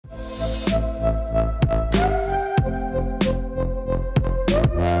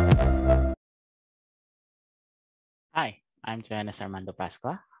I'm Diogenes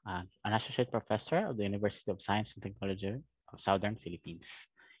Pascua, an associate professor of the University of Science and Technology of Southern Philippines,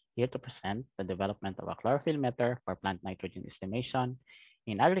 here to present the development of a chlorophyll meter for plant nitrogen estimation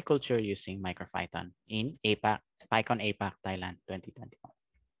in agriculture using Micropython in APAC, PyCon APAC, Thailand 2021.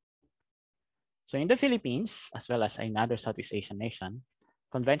 So in the Philippines, as well as in other Southeast Asian nations,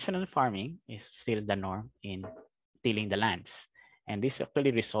 conventional farming is still the norm in tilling the lands. And this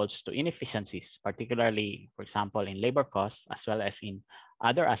actually results to inefficiencies, particularly, for example, in labor costs, as well as in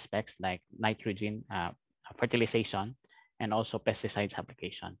other aspects like nitrogen fertilization and also pesticides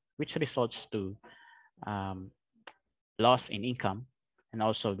application, which results to um, loss in income and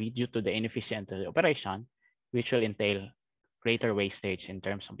also be due to the inefficient operation, which will entail greater wastage in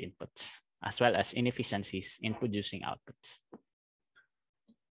terms of inputs, as well as inefficiencies in producing outputs.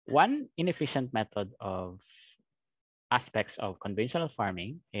 One inefficient method of aspects of conventional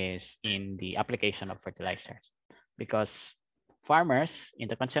farming is in the application of fertilizers, because farmers in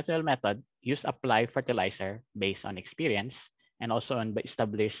the conventional method use apply fertilizer based on experience and also on the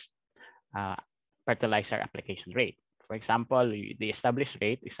established uh, fertilizer application rate. For example, the established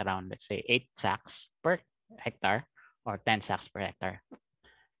rate is around, let's say, 8 sacks per hectare or 10 sacks per hectare.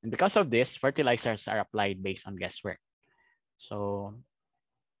 And because of this, fertilizers are applied based on guesswork. So,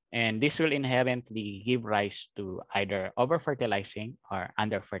 and this will inherently give rise to either over-fertilizing or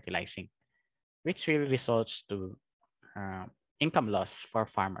under-fertilizing, which will result to uh, income loss for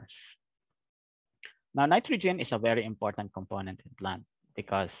farmers. Now, nitrogen is a very important component in plant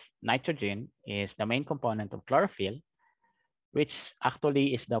because nitrogen is the main component of chlorophyll, which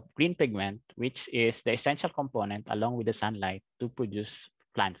actually is the green pigment, which is the essential component along with the sunlight to produce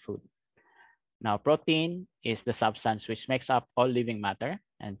plant food. Now, protein is the substance which makes up all living matter,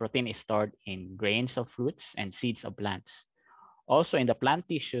 and protein is stored in grains of fruits and seeds of plants. Also, in the plant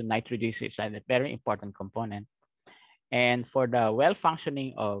tissue, nitrogen is a very important component. And for the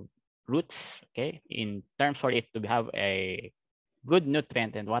well-functioning of roots, okay, in terms for it to have a good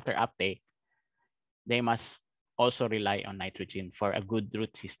nutrient and water uptake, they must also rely on nitrogen for a good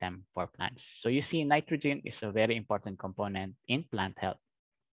root system for plants. So you see, nitrogen is a very important component in plant health.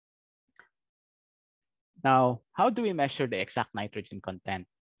 Now, how do we measure the exact nitrogen content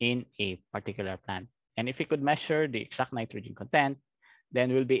in a particular plant? And if we could measure the exact nitrogen content,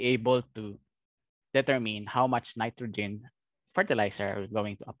 then we'll be able to determine how much nitrogen fertilizer we're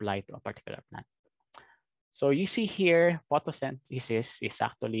going to apply to a particular plant. So you see here, photosynthesis is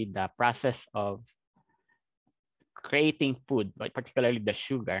actually the process of creating food, but particularly the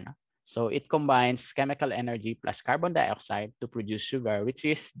sugar. No? So it combines chemical energy plus carbon dioxide to produce sugar, which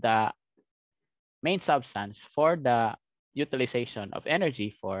is the main substance for the utilization of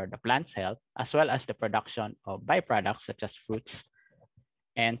energy for the plant's health, as well as the production of byproducts such as fruits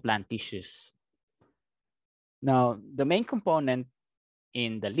and plant tissues. Now, the main component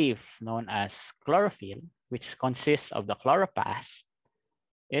in the leaf, known as chlorophyll, which consists of the chloroplast,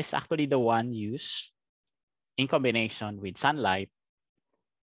 is actually the one used in combination with sunlight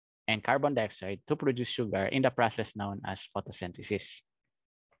and carbon dioxide to produce sugar in the process known as photosynthesis.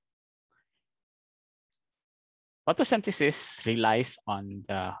 Photosynthesis relies on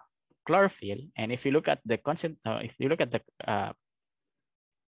the chlorophyll, and if you look at the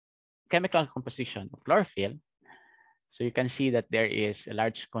chemical composition of chlorophyll, so you can see that there is a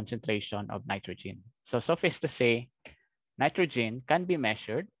large concentration of nitrogen. So suffice to say, nitrogen can be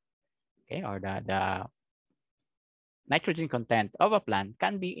measured, okay, or the nitrogen content of a plant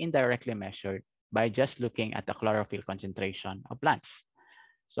can be indirectly measured by just looking at the chlorophyll concentration of plants.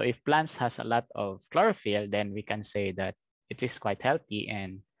 So if plants has a lot of chlorophyll, then we can say that it is quite healthy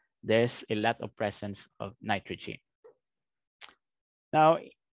and there's a lot of presence of nitrogen. Now,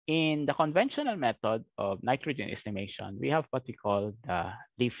 in the conventional method of nitrogen estimation, we have what we call the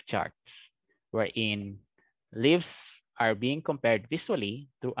leaf charts, wherein leaves are being compared visually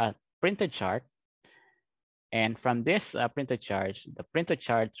through a printed chart. And from this printed chart, the printed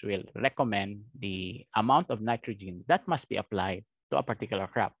chart will recommend the amount of nitrogen that must be applied to a particular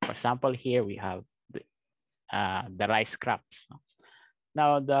crop. For example, here we have the rice crops.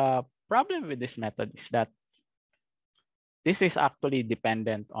 Now, the problem with this method is that this is actually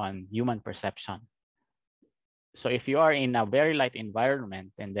dependent on human perception. So if you are in a very light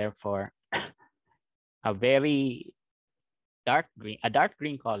environment and therefore a very dark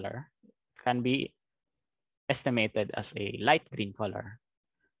green color can be estimated as a light green color.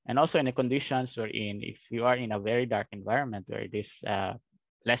 And also in the conditions wherein if you are in a very dark environment where it is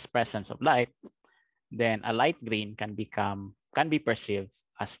less presence of light, then a light green can be perceived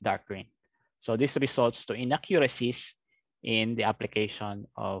as dark green. So this results to inaccuracies in the application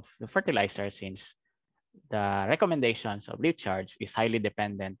of the fertilizer, since the recommendations of leaf charge is highly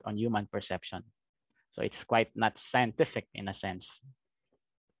dependent on human perception. So it's quite not scientific in a sense.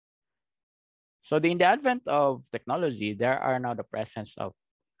 So in the advent of technology, there are now the presence of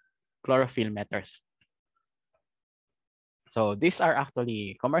chlorophyll meters. So these are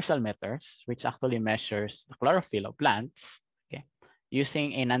actually commercial meters, which actually measures the chlorophyll of plants, okay,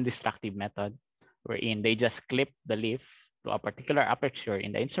 using a non-destructive method, wherein they just clip the leaf to a particular aperture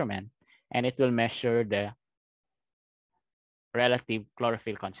in the instrument, and it will measure the relative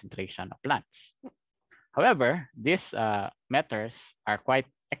chlorophyll concentration of plants. However, these meters are quite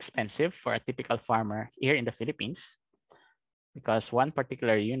expensive for a typical farmer here in the Philippines, because one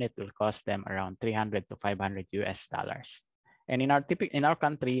particular unit will cost them around 300 to 500 US dollars. And in our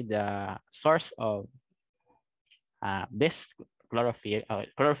country, the source of this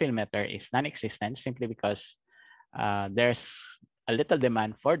chlorophyll meter is non-existent, simply because there's a little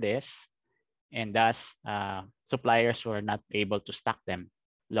demand for this, and thus suppliers were not able to stock them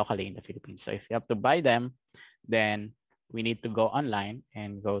locally in the Philippines. So if you have to buy them, then we need to go online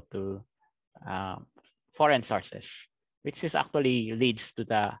and go to foreign sources, which is actually leads to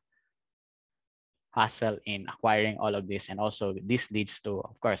the hassle in acquiring all of this. And also this leads to,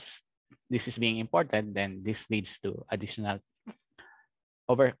 of course, this is being imported, then this leads to additional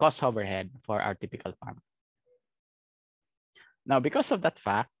cost overhead for our typical farm. Now, because of that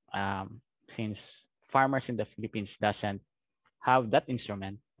fact, since farmers in the Philippines doesn't have that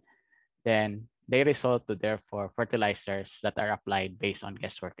instrument, then they resort to therefore fertilizers that are applied based on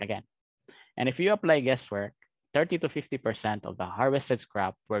guesswork again. And if you apply guesswork, 30 to 50% of the harvested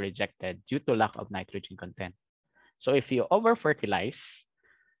crop were rejected due to lack of nitrogen content. So if you over-fertilize,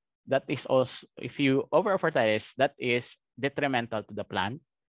 that is also, if you over-fertilize, that is detrimental to the plant,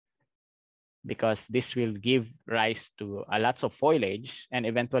 because this will give rise to a lots of foliage, and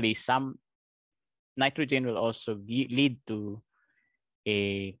eventually some nitrogen will also lead to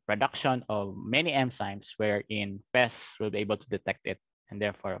a production of many enzymes wherein pests will be able to detect it, and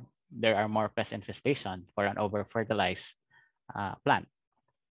therefore there are more pest infestation for an over-fertilized plant.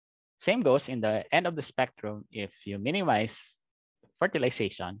 Same goes in the end of the spectrum. If you minimize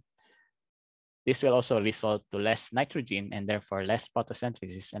fertilization, this will also result to less nitrogen and therefore less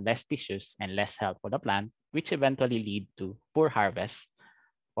photosynthesis and less tissues and less health for the plant, which eventually lead to poor harvest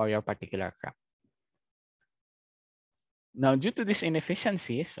for your particular crop. Now, due to these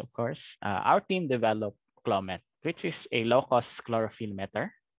inefficiencies, of course, our team developed Clomet, which is a low-cost chlorophyll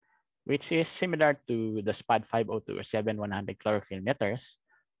meter, which is similar to the SPAD 502 or 7100 chlorophyll meters,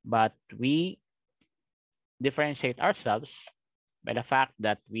 but we differentiate ourselves by the fact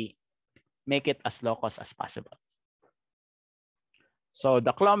that we make it as low cost as possible. So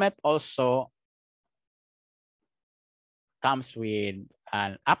the Clomet also comes with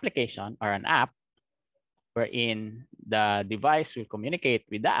an application or an app wherein the device will communicate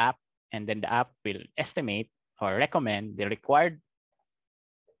with the app, and then the app will estimate or recommend the required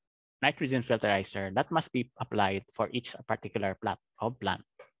nitrogen fertilizer that must be applied for each particular plant.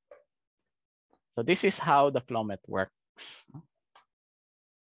 So this is how the Clomet works.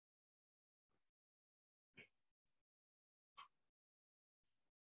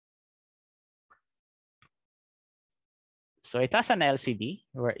 So it has an LCD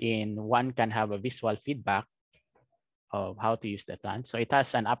wherein one can have a visual feedback of how to use the plant. So it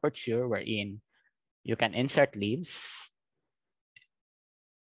has an aperture wherein you can insert leaves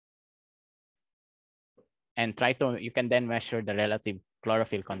and you can then measure the relative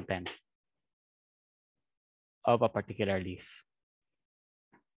chlorophyll content of a particular leaf.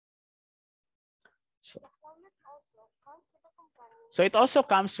 So it also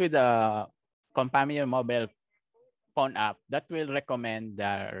comes with a companion mobile phone app that will recommend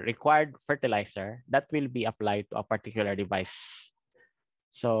the required fertilizer that will be applied to a particular device.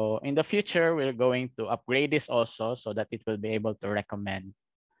 So in the future, we're going to upgrade this also so that it will be able to recommend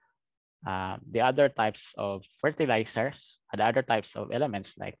the other types of fertilizers, the other types of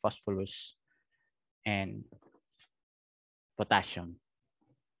elements like phosphorus and potassium.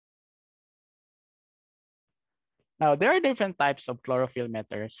 Now, there are different types of chlorophyll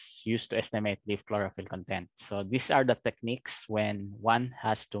meters used to estimate leaf chlorophyll content. So these are the techniques when one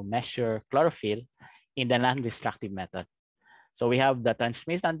has to measure chlorophyll in the non-destructive method. So we have the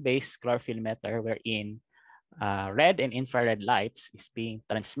transmission-based chlorophyll meter wherein red and infrared lights is being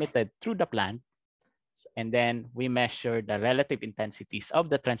transmitted through the plant. And then we measure the relative intensities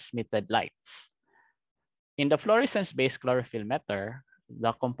of the transmitted lights. In the fluorescence-based chlorophyll meter,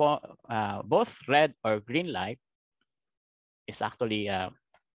 the both red or green light is actually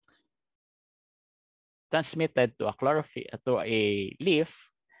transmitted to a leaf,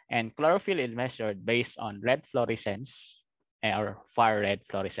 And chlorophyll is measured based on red fluorescence or far red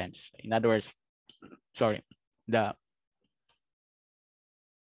fluorescence. In other words, sorry, the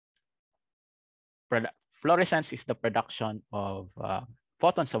fluorescence is the production of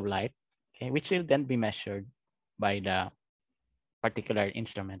photons of light, okay, which will then be measured by the particular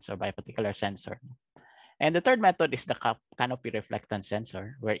instruments or by a particular sensor. And the third method is the canopy reflectance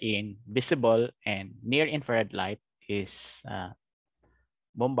sensor, wherein visible and near infrared light is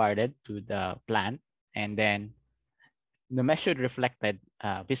bombarded to the plant, and then the measured reflected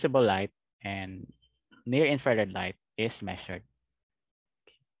visible light and near infrared light is measured.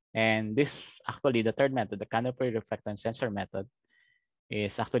 And this actually, the third method, the canopy reflectance sensor method,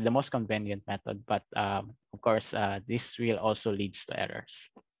 is actually the most convenient method, but of course, this will also leads to errors.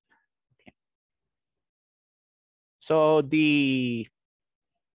 Okay. So the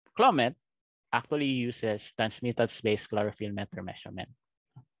CLOMET actually uses transmitted space chlorophyll meter measurement.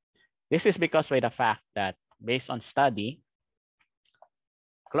 This is because by the fact that based on study,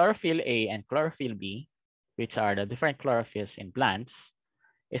 chlorophyll A and chlorophyll B, which are the different chlorophylls in plants,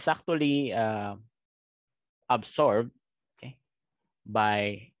 is actually absorbed, okay,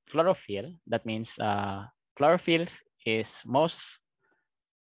 by chlorophyll. That means chlorophyll is most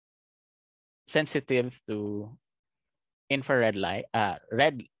sensitive to infrared light,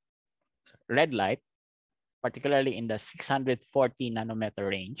 red light, particularly in the 640 nanometer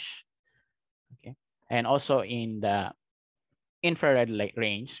range, okay, and also in the infrared light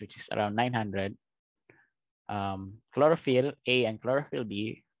range, which is around 900. Chlorophyll A and chlorophyll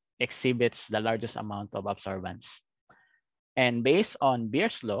B exhibits the largest amount of absorbance. And based on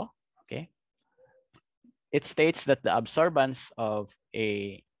Beer's law, okay, it states that the absorbance of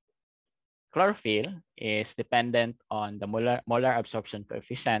a chlorophyll is dependent on the molar absorption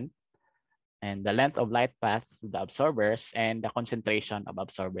coefficient and the length of light path to the absorbers and the concentration of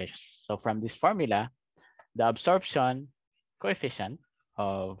absorbers. So from this formula, the absorption coefficient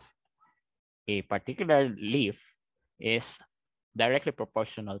of a particular leaf is directly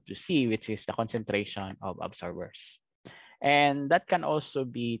proportional to C, which is the concentration of absorbers. And that can also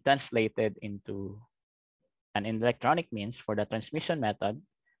be translated into an electronic means for the transmission method.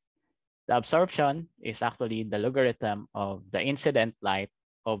 The absorption is actually the logarithm of the incident light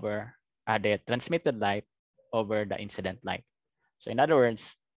over the transmitted light over the incident light. So in other words,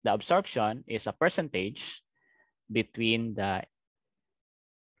 the absorption is a percentage between the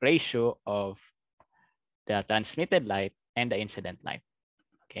ratio of the transmitted light and the incident light.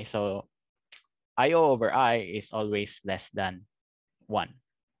 Okay, so IO over I is always less than 1,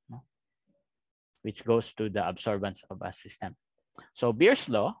 which goes to the absorbance of a system. So Beer's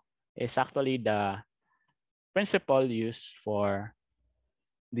law is actually the principle used for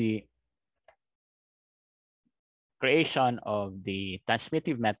the creation of the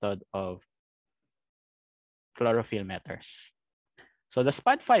transmittive method of chlorophyll meters. So the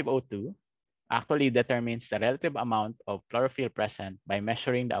SPAD 502 actually determines the relative amount of chlorophyll present by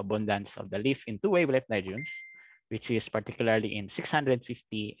measuring the abundance of the leaf in two wavelength regions, which is particularly in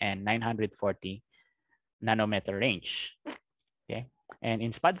 650 and 940 nanometer range. Okay, and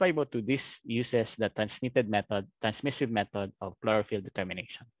in SPAD 502, this uses the transmissive method of chlorophyll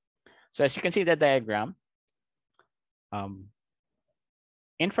determination. So as you can see the diagram,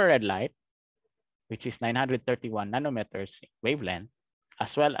 infrared light, which is 931 nanometers wavelength,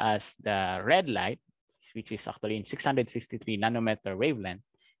 as well as the red light, which is actually in 653 nanometer wavelength,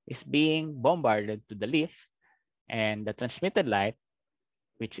 is being bombarded to the leaf, and the transmitted light,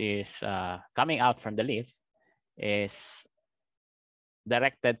 which is coming out from the leaf, is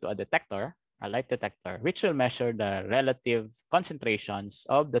directed to a detector, a light detector, which will measure the relative concentrations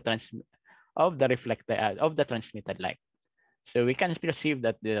of the transmitted light. So we can perceive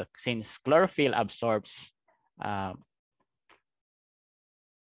that since chlorophyll absorbs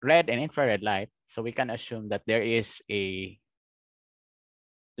red and infrared light, so we can assume that there is a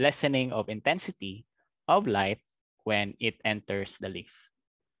lessening of intensity of light when it enters the leaf.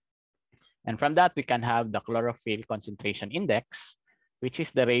 And from that, we can have the chlorophyll concentration index, which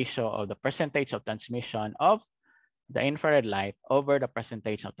is the ratio of the percentage of transmission of the infrared light over the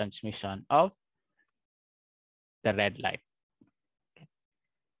percentage of transmission of the red light. Okay.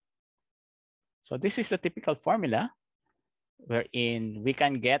 So this is the typical formula wherein we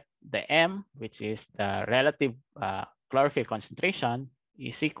can get the M, which is the relative chlorophyll concentration,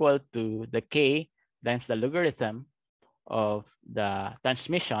 is equal to the K times the logarithm of the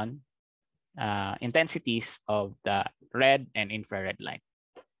transmission intensities of the red and infrared light.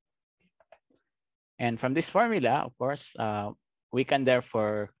 And from this formula, of course, we can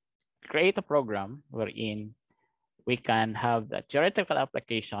therefore create a program wherein we can have the theoretical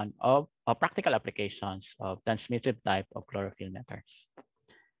application of or practical applications of transmissive type of chlorophyll methods.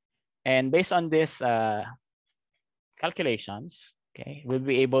 And based on this calculations, okay, we'll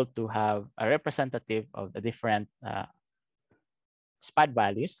be able to have a representative of the different SPAD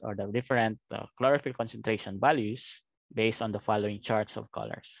values or the different chlorophyll concentration values based on the following charts of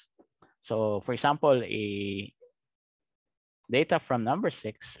colors. So for example, a data from number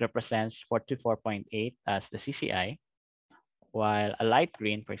 6 represents 44.8 as the CCI, while a light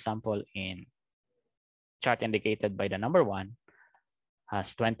green, for example, in chart indicated by the number 1,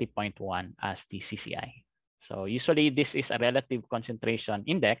 has 20.1 as the CCI. So usually this is a relative concentration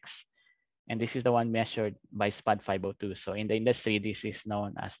index, and this is the one measured by SPAD 502. So in the industry, this is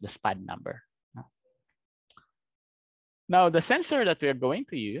known as the SPAD number. Now, the sensor that we're going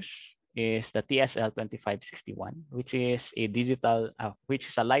to use is the TSL2561, which is a digital, which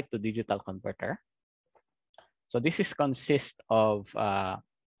is a light to digital converter. So this is consists of an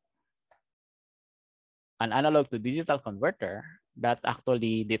analog to digital converter that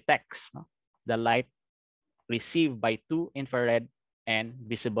actually detects the light received by 2 infrared and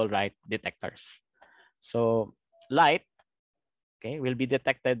visible light detectors. So light, okay, will be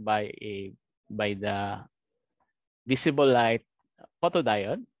detected by the visible light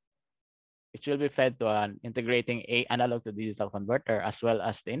photodiode, which will be fed to an integrating analog to digital converter, as well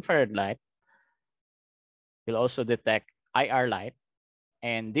as the infrared light will also detect IR light.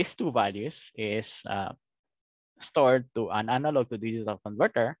 And these two values is stored to an analog to digital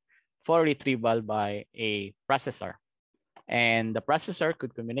converter for retrieval by a processor. And the processor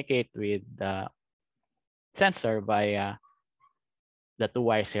could communicate with the sensor via the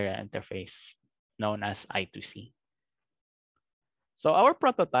two-wire serial interface known as I2C. So our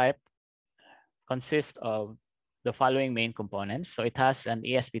prototype consists of the following main components. So it has an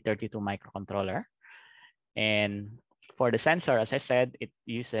ESP32 microcontroller. And for the sensor, as I said, it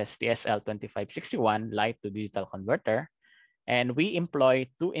uses TSL2561 light to digital converter. And we employ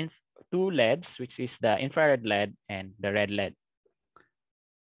two LEDs, which is the infrared LED and the red LED.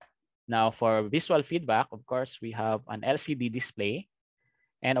 Now for visual feedback, of course, we have an LCD display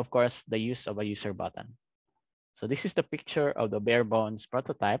and of course the use of a user button. So this is the picture of the bare bones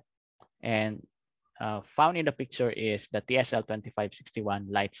prototype, and found in the picture is the TSL2561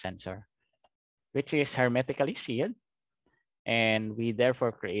 light sensor, which is hermetically sealed. And we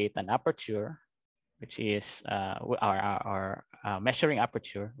therefore create an aperture, which is our measuring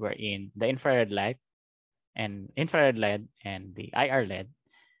aperture, wherein the infrared light and infrared LED and the IR LED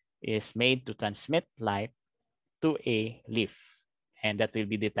is made to transmit light to a leaf, and that will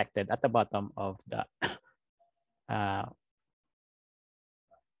be detected at the bottom of the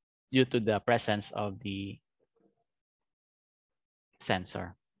due to the presence of the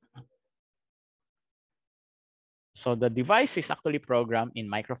sensor. So the device is actually programmed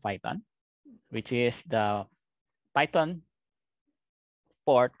in Micropython, which is the Python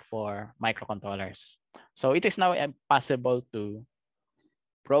port for microcontrollers. So it is now possible to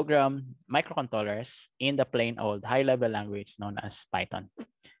program microcontrollers in the plain old high-level language known as Python.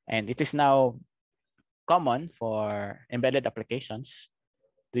 And it is now common for embedded applications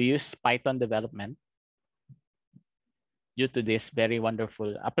to use Python development due to this very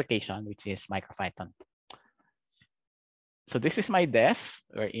wonderful application, which is Micropython. So this is my desk,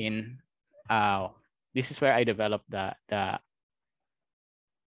 wherein this is where I developed the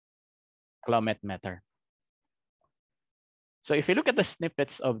Clomet method. So if you look at the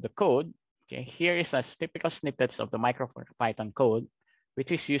snippets of the code, okay, here is a typical snippets of the Micropython code,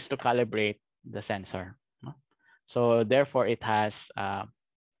 which is used to calibrate the sensor. So therefore, it has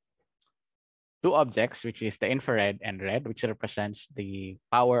two objects, which is the infrared and red, which represents the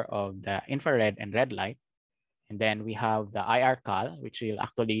power of the infrared and red light. And then we have the IR cal, which will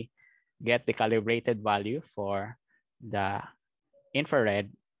actually get the calibrated value for the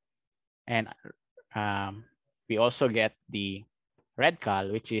infrared. And we also get the red cal,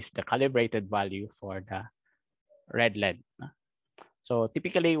 which is the calibrated value for the red LED. So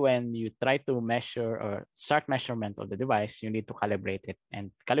typically when you try to measure or start measurement of the device, you need to calibrate it.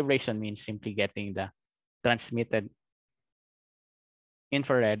 And calibration means simply getting the transmitted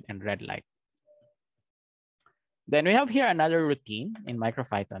infrared and red light. Then we have here another routine in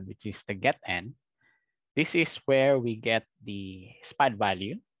Micropython, which is the getN. This is where we get the SPAD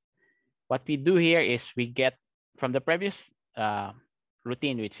value. What we do here is we get from the previous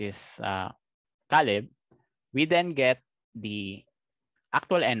routine, which is calib, we then get the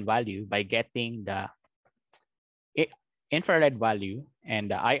actual N value by getting the infrared value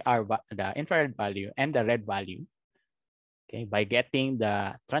and the the infrared value and the red value, okay, by getting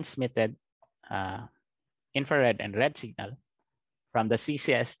the transmitted infrared and red signal from the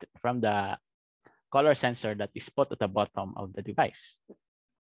CCS, from the color sensor that is put at the bottom of the device.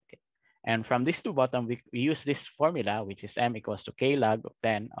 Okay. And from these two bottom, we use this formula, which is M equals to K log of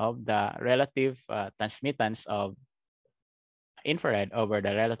 10 of the relative transmittance of infrared over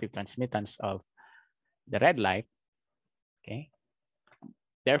the relative transmittance of the red light. Okay.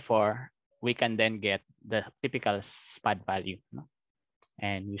 Therefore, we can then get the typical SPAD value. No?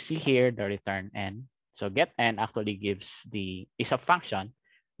 And you see here the return n. So get n actually gives is a function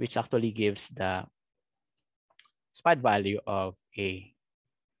which actually gives the SPAD value of a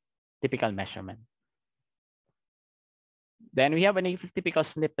typical measurement. Then we have any typical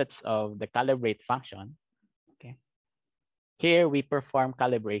snippets of the calibrate function. Okay. Here we perform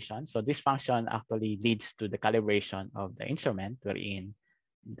calibration. So this function actually leads to the calibration of the instrument, wherein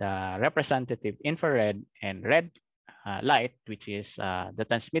the representative infrared and red light, which is the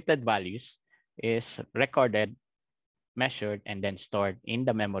transmitted values, is recorded, measured, and then stored in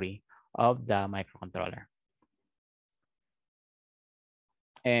the memory of the microcontroller.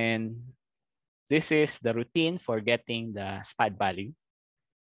 And this is the routine for getting the SPAD value.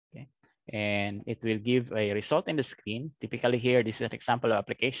 Okay. And it will give a result in the screen. Typically here, this is an example of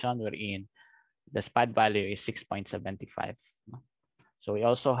application wherein the SPAD value is 6.75. So we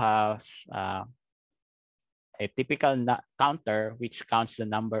also have a typical counter, which counts the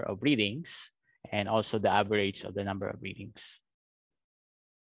number of readings and also the average of the number of readings.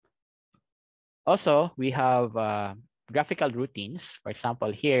 Also, we have graphical routines. For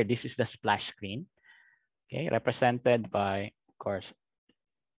example, here, this is the splash screen, okay, represented by, of course,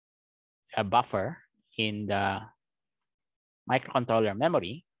 a buffer in the microcontroller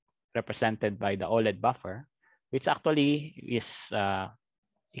memory, represented by the OLED buffer, which actually is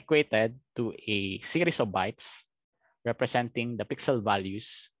equated to a series of bytes representing the pixel values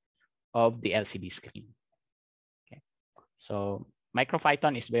of the LCD screen. Okay. So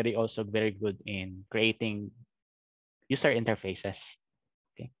Micropython is also very good in creating user interfaces,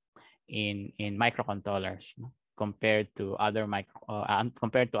 okay, in microcontrollers, compared to other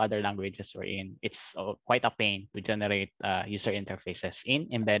languages wherein it's quite a pain to generate user interfaces in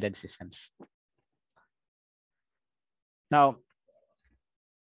embedded systems. Now,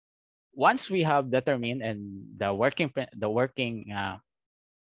 once we have determined and the working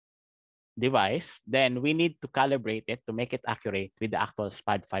device, then we need to calibrate it to make it accurate with the actual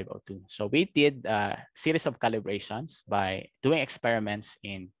SPAD 502. So we did a series of calibrations by doing experiments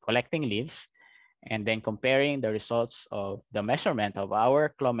in collecting leaves and then comparing the results of the measurement of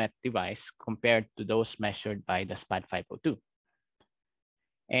our Clomet device compared to those measured by the SPAD 502.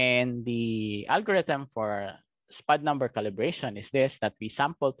 And the algorithm for SPAD number calibration is this, that we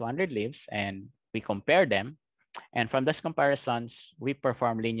sample 200 leaves and we compare them. And from those comparisons, we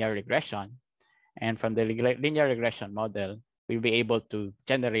perform linear regression. And from the linear regression model, we'll be able to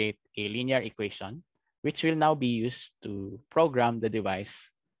generate a linear equation, which will now be used to program the device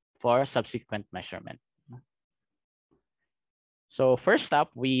for subsequent measurement. So first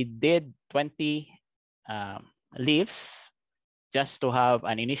up, we did 20 leaves just to have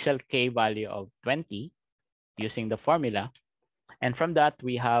an initial K value of 20 using the formula. And from that,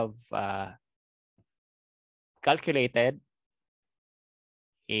 we have calculated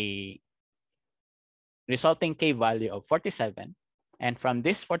a resulting K value of 47. And from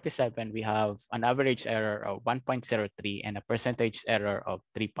this 47, we have an average error of 1.03 and a percentage error of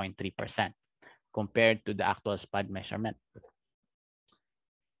 3.3% compared to the actual SPAD measurement.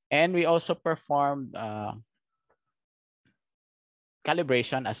 And we also performed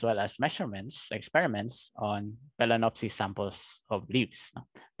calibration as well as experiments on Phalaenopsis samples of leaves.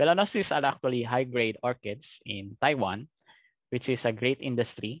 Phalaenopsis are actually high-grade orchids in Taiwan, which is a great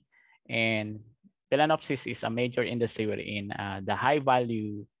industry. And Phalaenopsis is a major industry wherein the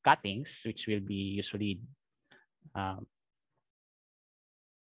high-value cuttings, which will be usually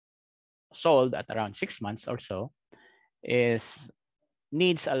sold at around 6 months or so,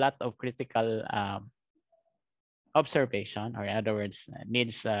 needs a lot of critical observation, or in other words,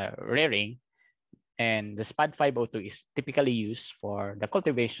 needs rearing. And the SPAD 502 is typically used for the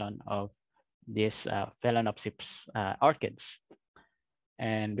cultivation of these Phalaenopsis orchids.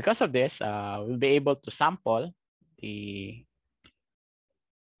 And because of this, we'll be able to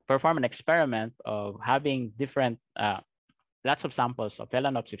perform an experiment of having different, lots of samples of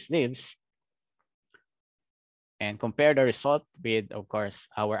Phalaenopsis leaves and compare the result with, of course,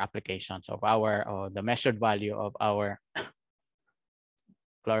 our applications of the measured value of our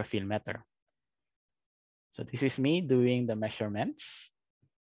chlorophyll meter. So this is me doing the measurements.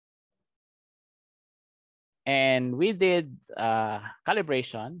 And we did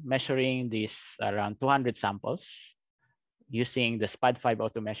calibration, measuring these around 200 samples using the SPAD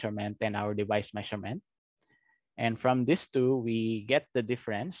 502 measurement and our device measurement. And from these two, we get the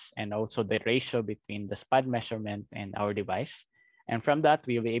difference and also the ratio between the SPAD measurement and our device. And from that,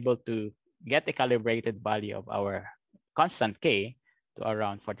 we'll be able to get a calibrated value of our constant K to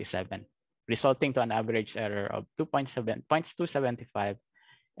around 47, resulting to an average error of 2.275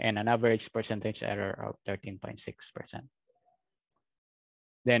 and an average percentage error of 13.6%.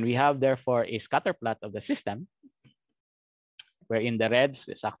 Then we have, therefore, a scatter plot of the system, where in the reds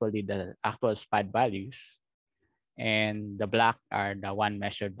is actually the actual SPAD values, and the black are the one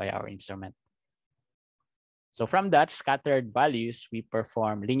measured by our instrument. So from that scattered values, we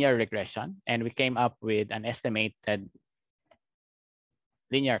perform linear regression, and we came up with an estimated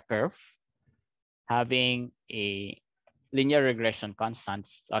linear curve having a linear regression constant,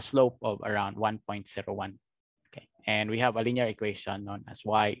 a slope of around 1.01. Okay, and we have a linear equation known as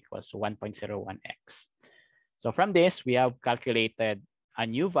y equals 1.01x. So from this, we have calculated a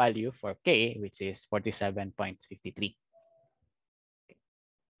new value for K, which is 47.53.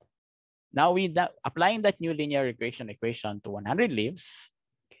 Now applying that new linear regression equation to 100 leaves,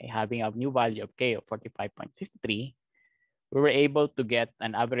 okay, having a new value of K of 45.53, we were able to get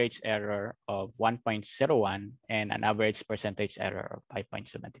an average error of 1.01 and an average percentage error of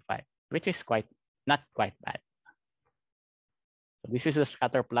 5.75, which is not quite bad. So this is a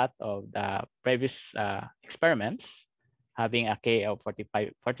scatter plot of the previous experiments, having a K of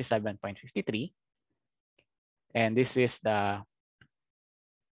 47.53. And this is the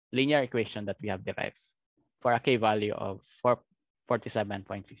linear equation that we have derived for a K value of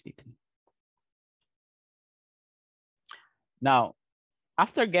 47.53. Now,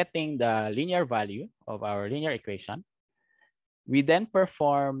 after getting the linear value of our linear equation, we then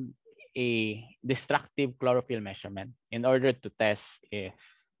perform a destructive chlorophyll measurement in order to test if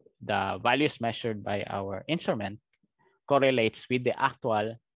the values measured by our instrument correlates with the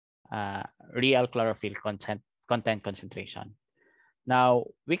actual real chlorophyll content concentration. Now,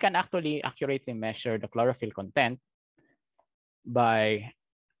 we can actually accurately measure the chlorophyll content by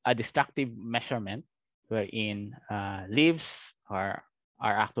a destructive measurement wherein leaves are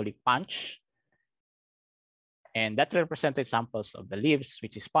actually punched. And that represented samples of the leaves,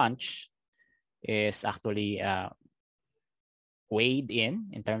 which is punched, is actually weighed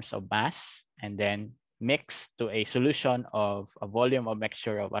in terms of mass and then mixed to a solution of a volume of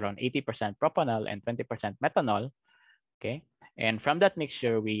mixture of around 80% propanol and 20% methanol. Okay. And from that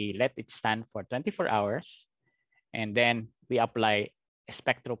mixture, we let it stand for 24 hours. And then we apply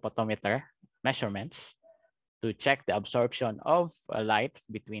spectrophotometer measurements to check the absorption of light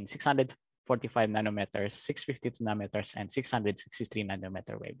between 645 nanometers, 652 nanometers, and 663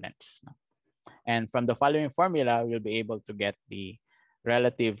 nanometer wavelengths. And from the following formula, we'll be able to get the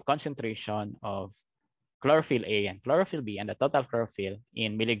relative concentration of chlorophyll A and chlorophyll B and the total chlorophyll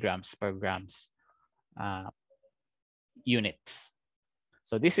in milligrams per grams units.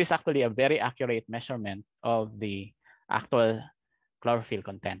 So this is actually a very accurate measurement of the actual chlorophyll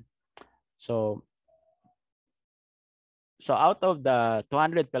content. So out of the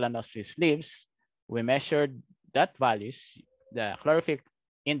 200 Phalaenopsis leaves, we measured that values, the chlorophyll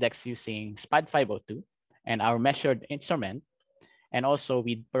index using SPAD 502 and our measured instrument. And also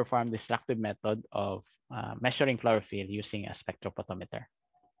we performed the destructive method of measuring chlorophyll using a spectrophotometer.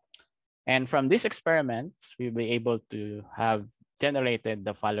 And from these experiments, we'll be able to have generated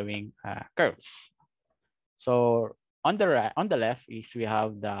the following curves. So on the left is we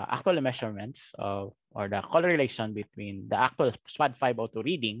have the actual measurements of, or the correlation between the actual SPAD 502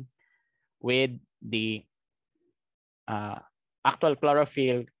 reading with the actual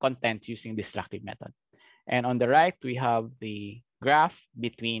chlorophyll content using destructive method. And on the right, we have the graph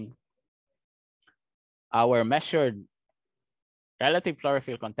between our measured relative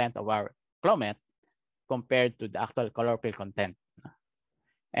chlorophyll content of our Clomet compared to the actual chlorophyll content.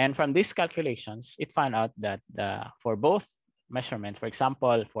 And from these calculations, it found out that for both measurements, for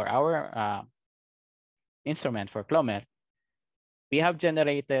example, for our instrument for Clomet, we have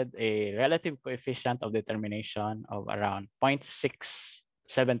generated a relative coefficient of determination of around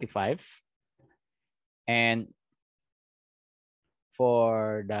 0.675. And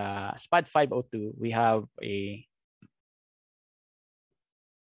for the SPAD 502, we have a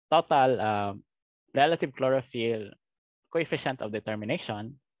total relative chlorophyll coefficient of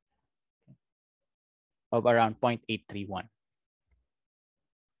determination of around 0.831.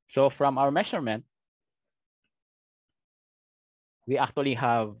 So from our measurement, we actually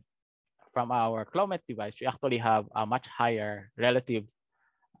have, from our Clomet device, we actually have a much higher relative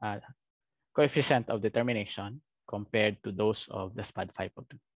coefficient of determination compared to those of the SPAD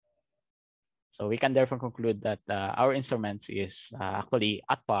 502. So we can therefore conclude that our instruments is actually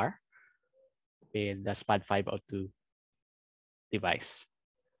at par with the SPAD 502 device.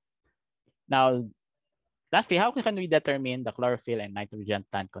 Now, lastly, how can we determine the chlorophyll and nitrogen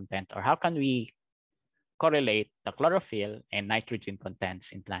plant content, or how can we correlate the chlorophyll and nitrogen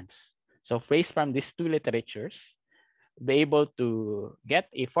contents in plants? So based from these two literatures, be able to get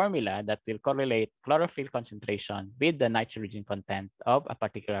a formula that will correlate chlorophyll concentration with the nitrogen content of a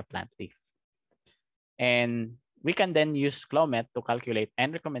particular plant leaf. And we can then use Clomet to calculate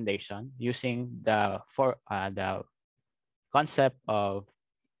N recommendation using the concept of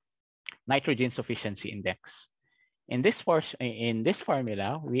nitrogen sufficiency index. In this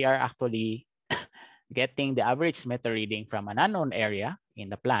formula, we are actually getting the average meter reading from an unknown area in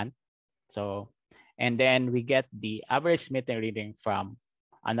the plant. So, and then we get the average meter reading from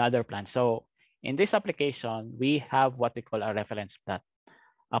another plant. So in this application, we have what we call a reference plot.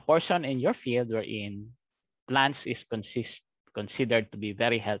 A portion in your field wherein plants is considered to be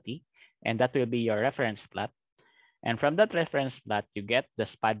very healthy, and that will be your reference plot. And from that reference plot, you get the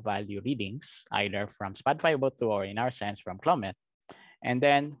SPAD value readings, either from SPAD 502 or in our sense from Clomet. And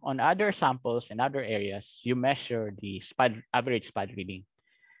then on other samples in other areas, you measure the average SPAD reading.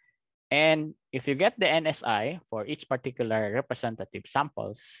 And if you get the NSI for each particular representative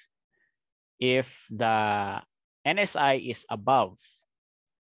samples, if the NSI is above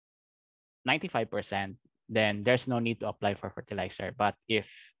 95%, then there's no need to apply for fertilizer. But if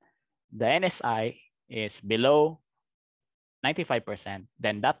the NSI is below 95%,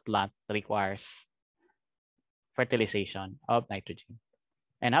 then that plant requires fertilization of nitrogen.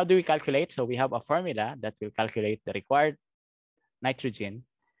 And how do we calculate? So we have a formula that will calculate the required nitrogen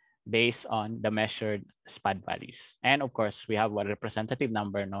based on the measured SPAD values. And of course, we have a representative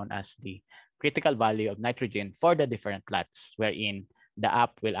number known as the critical value of nitrogen for the different plots, wherein the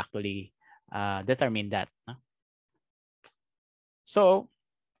app will actually determine that. So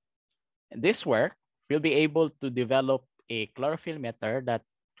this work will be able to develop a chlorophyll meter that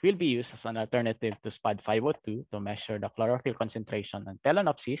will be used as an alternative to SPAD 502 to measure the chlorophyll concentration on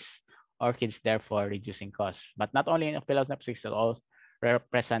Phalaenopsis orchids, therefore reducing costs. But not only in Phalaenopsis, but also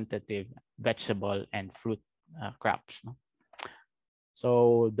representative vegetable and fruit crops.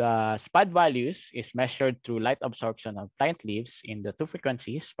 So the SPAD values is measured through light absorption of plant leaves in the two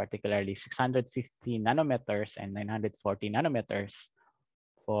frequencies, particularly 650 nanometers and 940 nanometers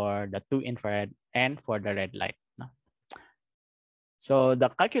for the two infrared and for the red light. So the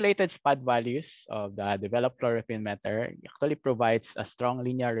calculated SPAD values of the developed chlorophyll meter actually provides a strong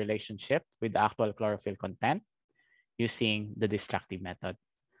linear relationship with the actual chlorophyll content using the destructive method.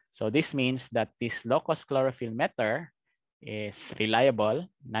 So this means that this low-cost chlorophyll meter is reliable,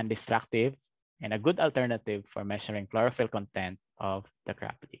 non-destructive, and a good alternative for measuring chlorophyll content of the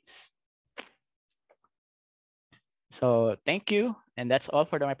crop leaves. So thank you, and that's all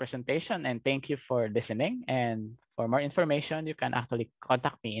for my presentation, and thank you for listening. And for more information, you can actually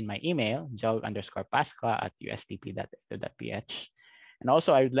contact me in my email, jog_pascua@ustp.edu.ph. And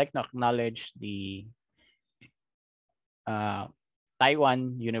also, I would like to acknowledge the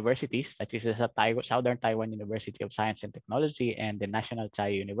Taiwan universities, that is Southern Taiwan University of Science and Technology and the National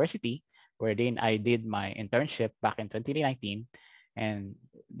Chiayi University, wherein I did my internship back in 2019. And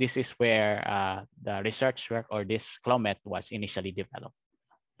this is where the research work, or this Clomet, was initially developed.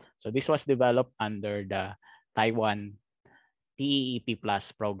 So this was developed under the Taiwan TEEP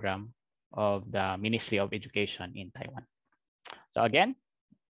Plus program of the Ministry of Education in Taiwan. So again,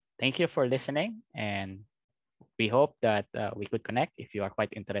 thank you for listening, and we hope that we could connect if you are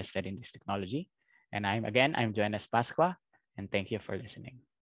quite interested in this technology. And I'm Diogenes Pascua, and thank you for listening.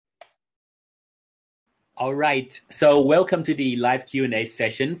 All right, so welcome to the live Q&A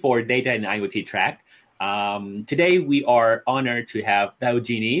session for Data and IoT track. Today we are honored to have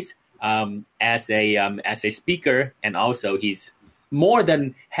Diogenes as a speaker, and also he's more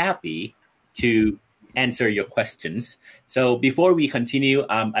than happy to answer your questions. So before we continue,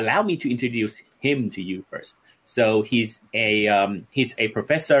 allow me to introduce him to you first. So he's a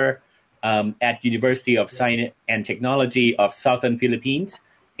professor at University of Science and Technology of Southern Philippines,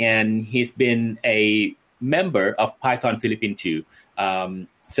 and he's been a member of Python Philippines too.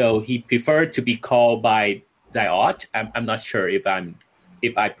 So he preferred to be called by Dioge. I'm not sure if I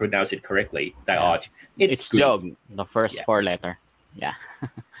pronounce it correctly. Dioge. Yeah. It's Jog, the first four letter. Yeah.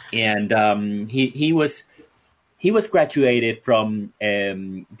 And he was graduated from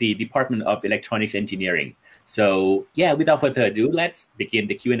the Department of Electronics Engineering. So yeah, without further ado, let's begin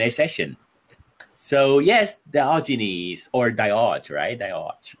the Q&A session. So yes, Diogenes, or Dioge, right?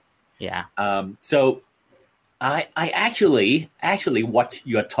 Dioge. Yeah. So I actually watched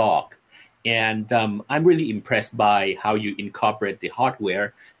your talk, and I'm really impressed by how you incorporate the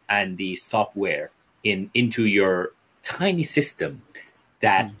hardware and the software into your tiny system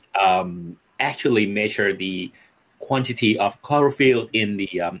that Mm. actually measure the quantity of chlorophyll in the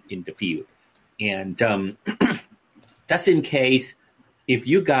field. And just in case, if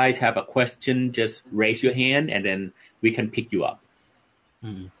you guys have a question, just raise your hand, and then we can pick you up.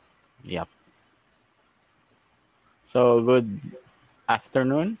 Mm. Yep. So good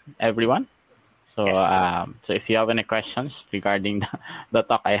afternoon, everyone. So Yes. so if you have any questions regarding the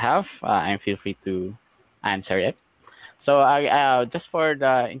talk I have, I'm feel free to answer it. So I just for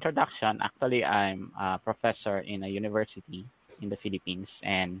the introduction, actually I'm a professor in a university in the Philippines,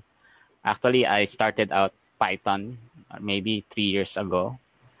 and actually I started out Python maybe 3 years ago,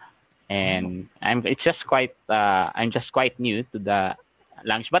 Oh, and I'm just quite new to the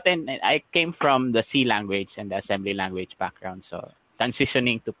language. But then I came from the C language and the assembly language background, so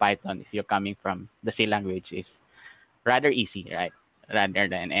transitioning to Python if you're coming from the C language is rather easy, right? Rather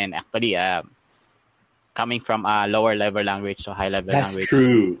than and actually coming from a lower level language to high level that's language,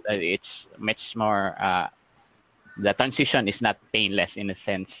 true. it's much more. The transition is not painless in a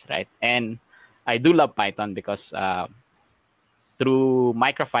sense, right? And I do love Python because through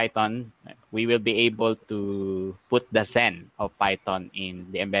Micropython, we will be able to put the Zen of Python in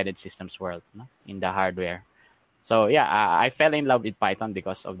the embedded systems world, no? In the hardware. So yeah, I fell in love with Python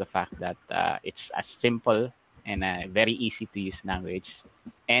because of the fact that it's a simple and a very easy to use language,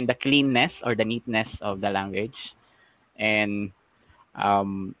 and the cleanness or the neatness of the language. And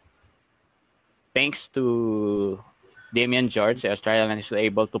um, thanks to Damien George, the Australian, is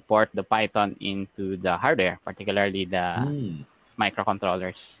able to port the Python into the hardware, particularly the Mm.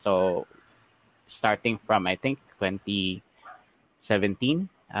 microcontrollers. So starting from I think 2017,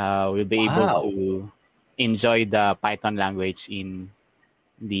 we'll be able Wow. to enjoy the Python language in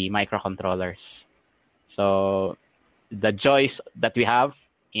the microcontrollers. So the joys that we have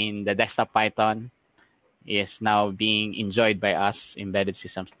in the desktop Python is now being enjoyed by us embedded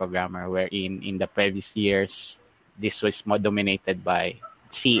systems programmer, wherein in the previous years, this was more dominated by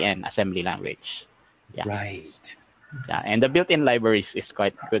C and assembly language. Yeah. Right. Yeah. And the built-in libraries is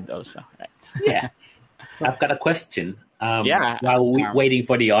quite good also, right? Yeah. I've got a question. Yeah. While we waiting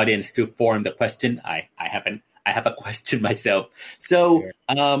for the audience to form the question, I have a question myself. So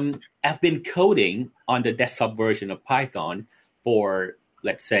Sure. I've been coding on the desktop version of Python for,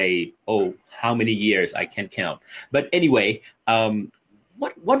 let's say, oh, how many years I can count. But anyway,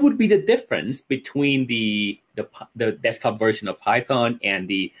 what would be the difference between the desktop version of Python and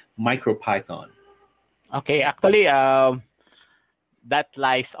the MicroPython? Okay. Actually, that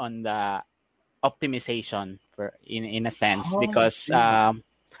lies on the optimization for in a sense Oh, I because see.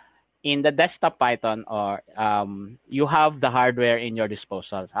 in the desktop Python or you have the hardware in your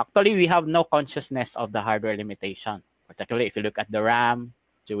disposal. Actually, we have no consciousness of the hardware limitation. Particularly if you look at the RAM,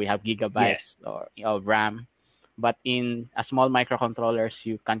 so we have Yes, gigabytes or of RAM. But in a small microcontrollers,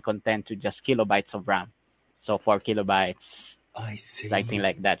 you can content to just kilobytes of RAM. So 4 kilobytes, I something see.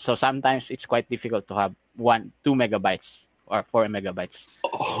 like that. So sometimes it's quite difficult to have 2 megabytes or 4 megabytes.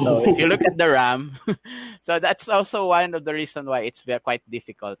 So if you look Oh, at the RAM, so that's also one of the reason why it's very quite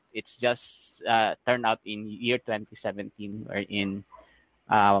difficult. It's just turned out in year 2017, wherein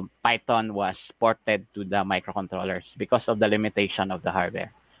Python was ported to the microcontrollers because of the limitation of the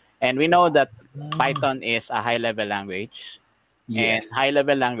hardware. And we know that Python is a high-level language, and yes,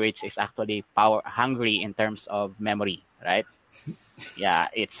 high-level language is actually power hungry in terms of memory, right? Yeah,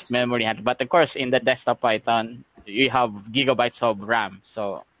 it's memory hungry. But of course, in the desktop Python, you have gigabytes of RAM,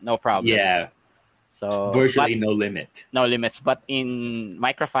 so no problem. yeah, So, but virtually no limit. no limits. But in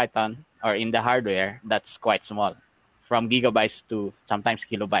Micropython or in the hardware, that's quite small, from gigabytes to sometimes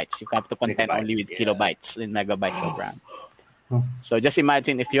kilobytes. You have to contend only Megabytes, with yeah. kilobytes in megabytes of RAM. So just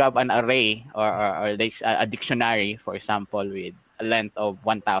imagine if you have an array or like a dictionary, for example, with a length of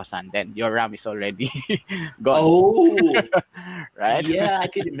 1,000, then your RAM is already gone, Oh, right? yeah, I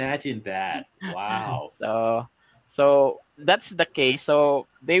could imagine that. Wow. So, so that's the case. So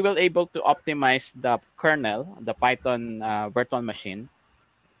they will able to optimize the kernel, the Python virtual machine,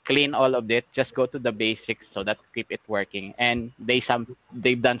 clean all of it, just go to the basics so that keep it working. And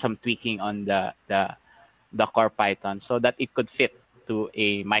they've done some tweaking on the core Python so that it could fit to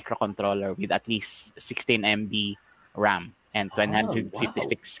a microcontroller with at least 16 MB RAM and Oh, wow.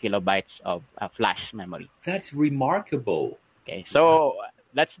 256 kilobytes of flash memory. That's remarkable. Okay, Wow. so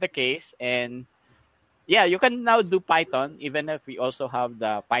that's the case. And yeah, you can now do Python even if we also have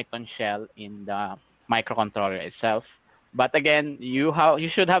the Python shell in the microcontroller itself. But again, you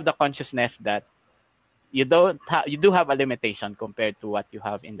should have the consciousness that you do have a limitation compared to what you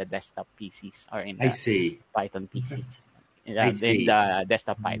have in the desktop PCs or in I the see. Python PC, I in see. the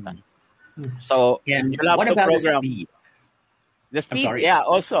desktop Mm. Python. So And you'll have what to about the program speed? the I'm speed. sorry. Yeah,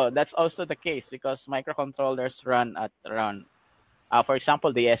 also that's also the case because microcontrollers run at around, for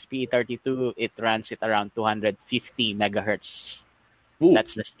example, the SP32, it runs at around 250 megahertz. Ooh.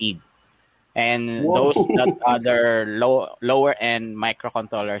 That's the speed. And those that Whoa. other lower end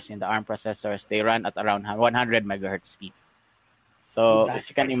microcontrollers in the ARM processors, they run at around 100 megahertz speed. Oh, So if that's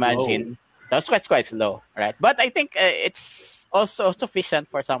you can quite slow. imagine, that's quite slow, right? But I think it's also sufficient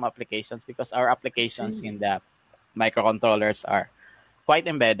for some applications because our I applications see. in the microcontrollers are quite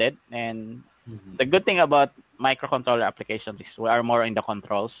embedded. And Mhm. the good thing about microcontroller applications is we are more in the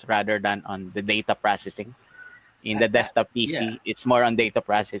controls rather than on the data processing. In the That desktop yeah. PC, it's more on data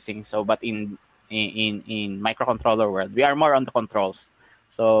processing. So, but in microcontroller world, we are more on the controls.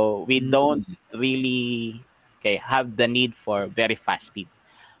 So we don't Mm. really have the need for very fast speed.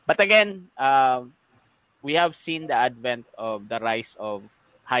 But again, we have seen the advent of the rise of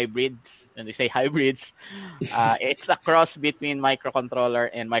hybrids. When we say hybrids, it's a cross between microcontroller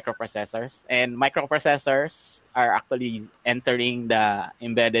and microprocessors. And microprocessors are actually entering the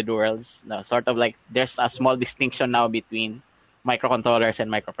embedded worlds. No, sort of like there's a small distinction now between microcontrollers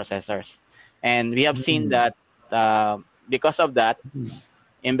and microprocessors. And we have seen Mm. that because of that, Mm.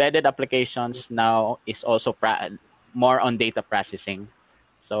 embedded applications now is also more on data processing.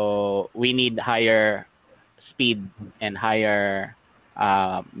 So we need higher speed and higher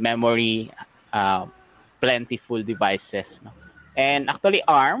memory, uh, plentiful devices. No? And actually,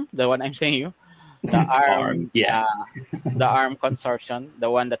 ARM, the one I'm saying you, the Arm. ARM, Yeah. the ARM consortium, the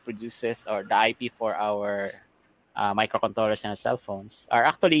one that produces or the IP for our microcontrollers and cell phones, are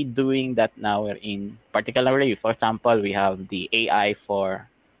actually doing that now. In particularly, for example, we have the AI for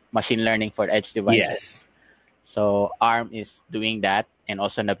machine learning for edge devices. Yes. So ARM is doing that, and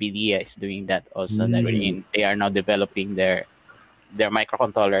also NVIDIA is doing that. Also, that Mm. wherein they are now developing their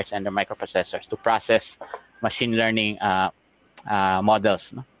microcontrollers and their microprocessors to process machine learning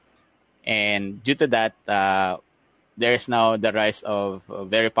models. No? And due to that, there is now the rise of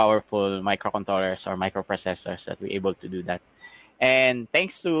very powerful microcontrollers or microprocessors that we're able to do that. And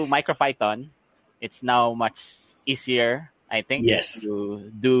thanks to Micropython, it's now much easier, I think, Yes. to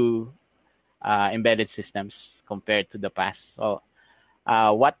do embedded systems compared to the past. So,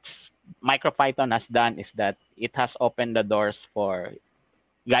 what Micropython has done is that it has opened the doors for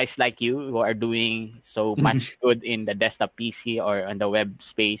guys like you who are doing so much good in the desktop PC or on the web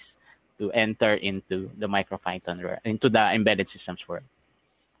space to enter into the Micropython world, into the embedded systems world.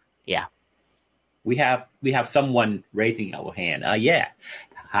 Yeah. We have someone raising our hand. Yeah.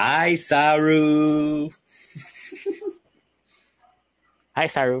 Hi, Saru. Hi,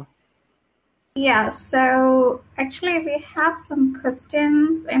 Saru. Yeah, so actually we have some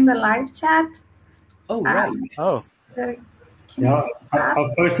questions in the live chat. Oh, right. Oh, So can Yeah, I take that?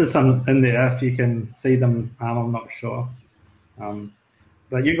 I've posted some in there if you can see them. I'm not sure.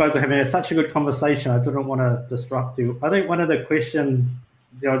 But you guys are having such a good conversation. I didn't want to disrupt you. I think one of the questions,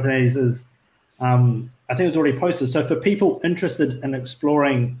 Diogenes, is I think it's already posted. So for people interested in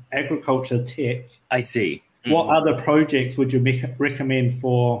exploring agriculture tech, I see. what other projects would you recommend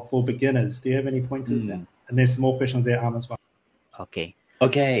for beginners? Do you have any pointers there? And there's some more questions there, as well. okay.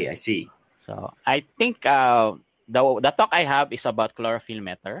 Okay, I see. So I think the talk I have is about chlorophyll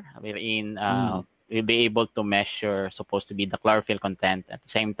meter, wherein we'll be able to measure supposed to be the chlorophyll content at the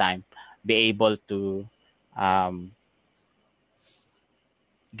same time, be able to um,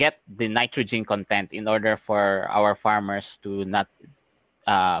 get the nitrogen content in order for our farmers to not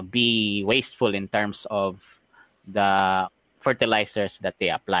be wasteful in terms of the fertilizers that they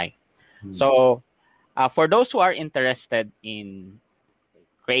apply. So for those who are interested in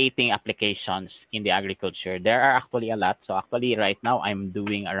creating applications in the agriculture, there are actually a lot. So actually right now I'm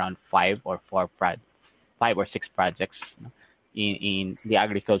doing around five or six projects in the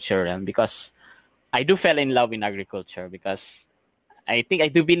agriculture realm because I do fell in love in agriculture because I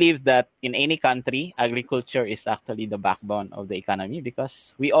do believe that in any country, agriculture is actually the backbone of the economy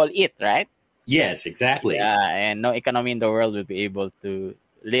because we all eat, right? Yes, exactly. Yeah, and no economy in the world will be able to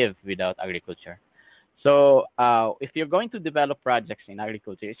live without agriculture. So if you're going to develop projects in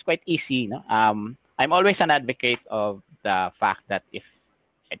agriculture, it's quite easy. No? I'm always an advocate of the fact that if,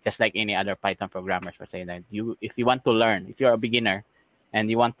 just like any other Python programmers were saying, that if you want to learn, if you're a beginner and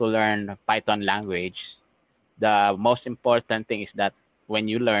you want to learn Python language, the most important thing is that when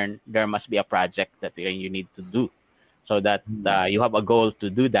you learn, there must be a project that you need to do so that you have a goal to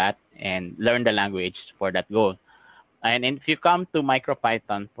do that and learn the language for that goal. And if you come to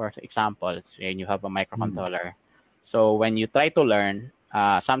Micropython, for example, and you have a microcontroller, so when you try to learn,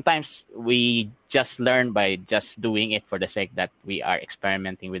 sometimes we just learn by just doing it for the sake that we are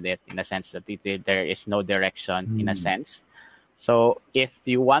experimenting with it, in a sense that there is no direction, in a sense. So if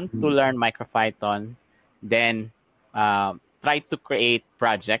you want to learn Micropython, then try to create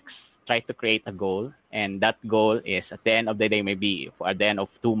projects, try to create a goal. And that goal is at the end of the day, maybe at the end of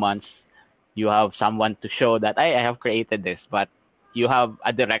 2 months, you have someone to show that I have created this, but you have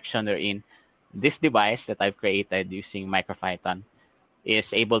a direction wherein this device that I've created using Micropython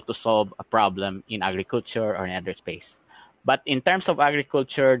is able to solve a problem in agriculture or in other space. But in terms of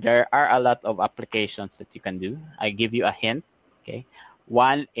agriculture, there are a lot of applications that you can do. I give you a hint. Okay,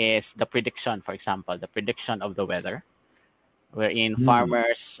 one is the prediction, for example, the prediction of the weather, wherein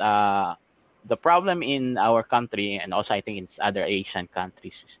farmers, the problem in our country, and also I think in other Asian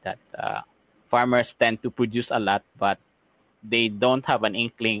countries, is that farmers tend to produce a lot, but they don't have an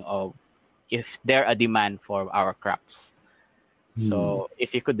inkling of if there a demand for our crops. So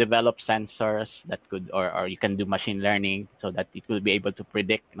if you could develop sensors that could, or you can do machine learning so that it will be able to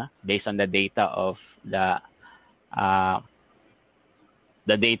predict, based on the data of uh,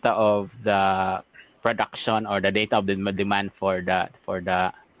 the data of the production or the data of the demand for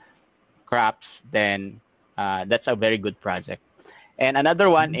the crops, then that's a very good project. And another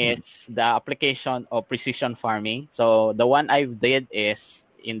one is the application of precision farming. So the one I did is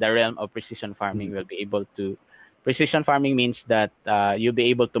in the realm of precision farming. We'll be able to, precision farming means that you'll be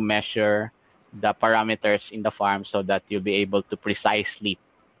able to measure the parameters in the farm so that you'll be able to precisely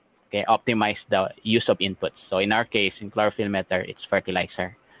optimize the use of inputs. So in our case, in chlorophyll method, it's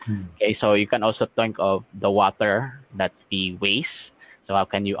fertilizer. Okay, so you can also think of the water that we waste. So how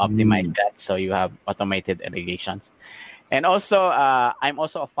can you optimize that so you have automated irrigations? And also, I'm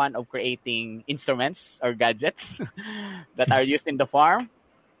also a fan of creating instruments or gadgets that are used in the farm.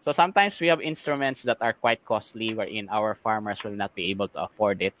 So sometimes we have instruments that are quite costly, wherein our farmers will not be able to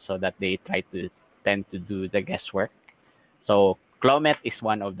afford it, so that they tend to do the guesswork. So Clomet is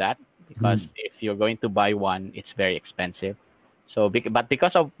one of that, because if you're going to buy one, it's very expensive. So, but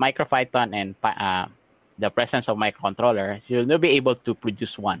because of Micropython and the presence of microcontroller, you'll be able to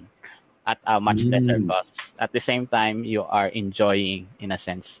produce one at a much lesser cost. At the same time, you are enjoying, in a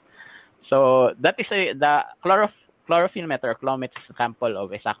sense. So that is the chlorophyll meter, or Clomet, is example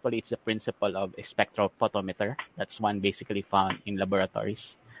of, is actually, it's the principle of a spectrophotometer. That's one basically found in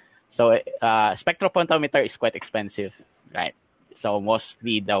laboratories. So spectrophotometer is quite expensive, right? So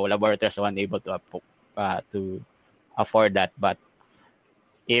mostly the laboratories are unable to afford that. But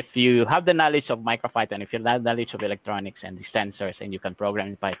if you have the knowledge of Micropython, if you have knowledge of electronics and the sensors, and you can program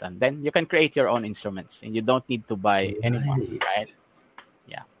in Python, then you can create your own instruments, and you don't need to buy anymore, right?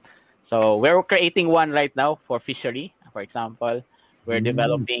 Yeah. So we're creating one right now for fishery. For example, we're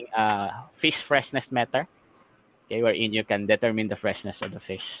developing a fish freshness meter, wherein you can determine the freshness of the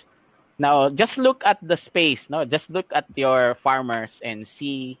fish. Now, just look at the space. No, just look at your farmers and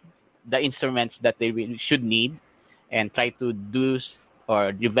see the instruments that they should need, and try to do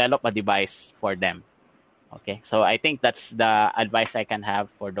or develop a device for them. Okay, so I think that's the advice I can have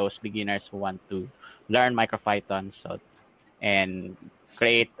for those beginners who want to learn Micropython, and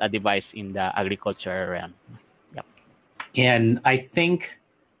create a device in the agriculture realm. Yep. And I think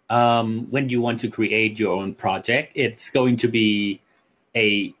when you want to create your own project, it's going to be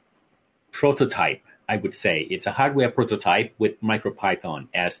a prototype. I would say it's a hardware prototype with Micropython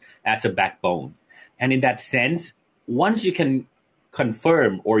as a backbone. And in that sense, once you can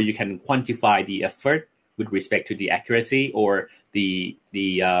confirm or you can quantify the effort with respect to the accuracy or the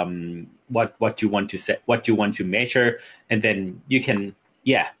what you want to set, what you want to measure, and then you can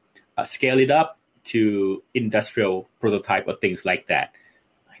scale it up to industrial prototype or things like that.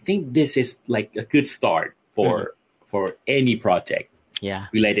 I think this is like a good start for any project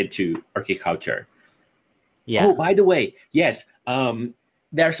related to agriculture. Yeah. Oh, by the way, yes,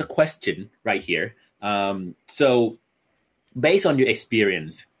 there's a question right here. So based on your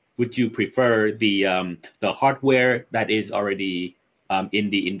experience, would you prefer the hardware that is already in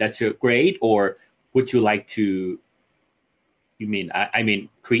the industrial grade, or would you like to? I mean,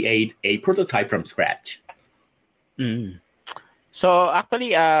 create a prototype from scratch? So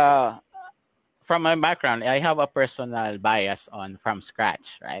actually, from my background, I have a personal bias on from scratch,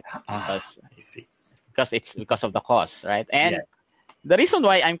 right? I see. Because it's because of the cost, right? And the reason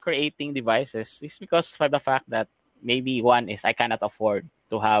why I'm creating devices is because for the fact that maybe one is I cannot afford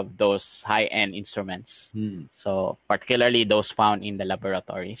to have those high-end instruments. So particularly those found in the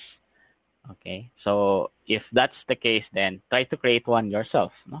laboratories. Okay. So if that's the case, then try to create one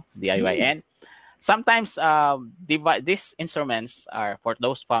yourself, no? DIY. And sometimes these instruments are for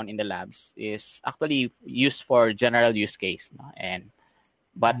those found in the labs is actually used for general use case. No?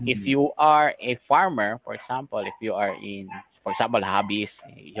 But if you are a farmer, for example, if you are in, for example, hobbies,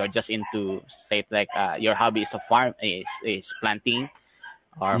 you're just into, say, like your hobby is a farm, is planting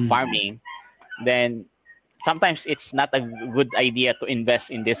or farming, then sometimes it's not a good idea to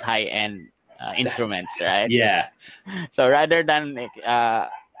invest in this high-end instruments, right? Yeah. So rather than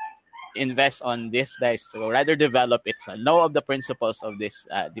invest on this dice, so rather develop it, so know of the principles of these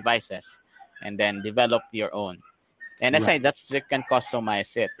devices, and then develop your own. And I say that's you can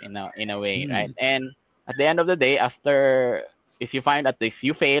customize it in a way, right? And at the end of the day, after if you find that if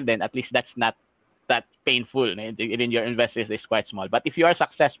you fail, then at least that's not that painful. Even your investment is quite small. But if you are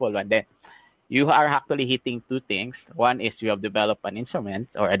successful, then you are actually hitting two things. One is you have developed an instrument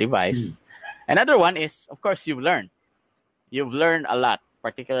or a device. Another one is, of course, you've learned. You've learned a lot,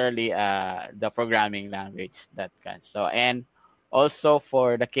 particularly the programming language that can. So, and also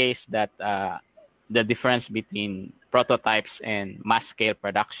for the case that the difference between prototypes and mass scale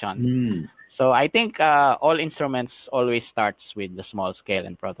production. So I think all instruments always starts with the small scale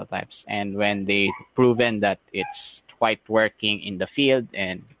and prototypes. And when they've proven that it's quite working in the field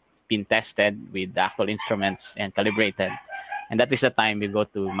and been tested with the actual instruments and calibrated, and that is the time we go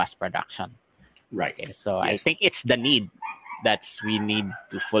to mass production. Right. Okay, so I think it's the need that we need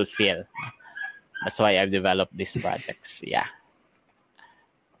to fulfill. That's why I've developed these projects. Yeah.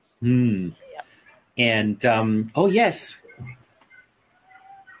 And oh yes,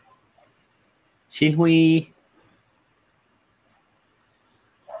 Xinhui.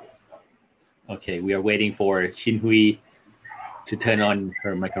 Okay, we are waiting for Xinhui to turn on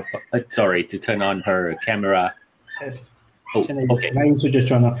her microphone. Sorry, to turn on her camera. Yes. Oh, okay. Maybe to just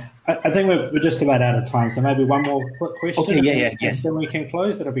join on. I think we're just about out of time, so maybe one more quick question. Okay, yes. Then we can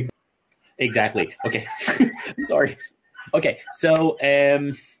close. That'll be exactly. Okay, sorry. Okay, so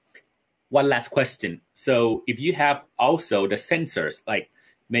one last question. So if you have also the sensors, like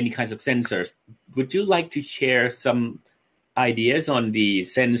many kinds of sensors, would you like to share some ideas on the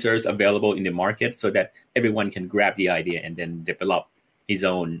sensors available in the market so that everyone can grab the idea and then develop his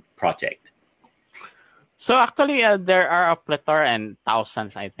own project? So actually, there are a plethora and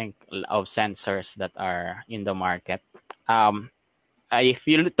thousands, I think, of sensors that are in the market. If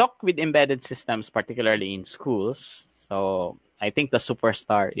you talk with embedded systems, particularly in schools, so I think the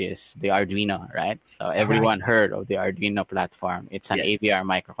superstar is the Arduino, right? So everyone heard of the Arduino platform. It's an AVR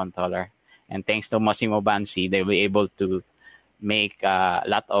microcontroller. And thanks to Massimo Bansi, they were able to make a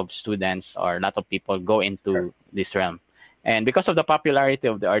lot of students or a lot of people go into this realm. And because of the popularity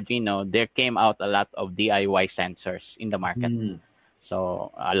of the Arduino, there came out a lot of DIY sensors in the market.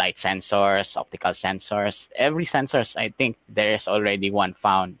 So light sensors, optical sensors, every sensors, I think there's already one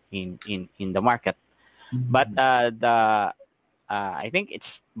found in the market. But I think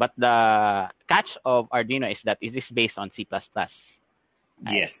but the catch of Arduino is that it is based on C++.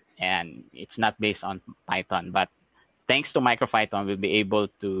 Yes. And it's not based on Python. But thanks to Micropython, we'll be able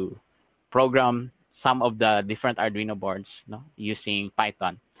to program some of the different Arduino boards using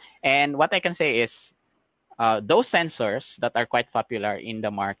Python. And what I can say is those sensors that are quite popular in the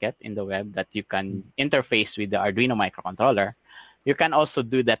market, in the web, that you can interface with the Arduino microcontroller, you can also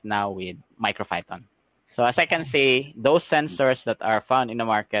do that now with Micropython. So as I can say, those sensors that are found in the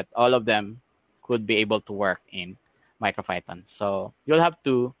market, all of them could be able to work in Micropython. So you'll have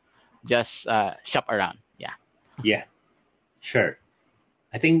to just shop around. Yeah. Yeah, sure.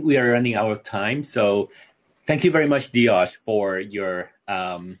 I think we are running out of time. So thank you very much, Diosh, for your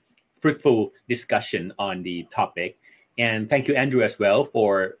fruitful discussion on the topic. And thank you, Andrew, as well,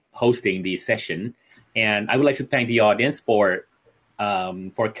 for hosting the session. And I would like to thank the audience for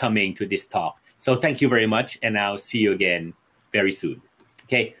coming to this talk. So thank you very much, and I'll see you again very soon.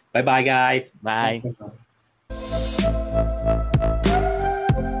 Okay, bye-bye, guys. Bye. Thanks, everyone.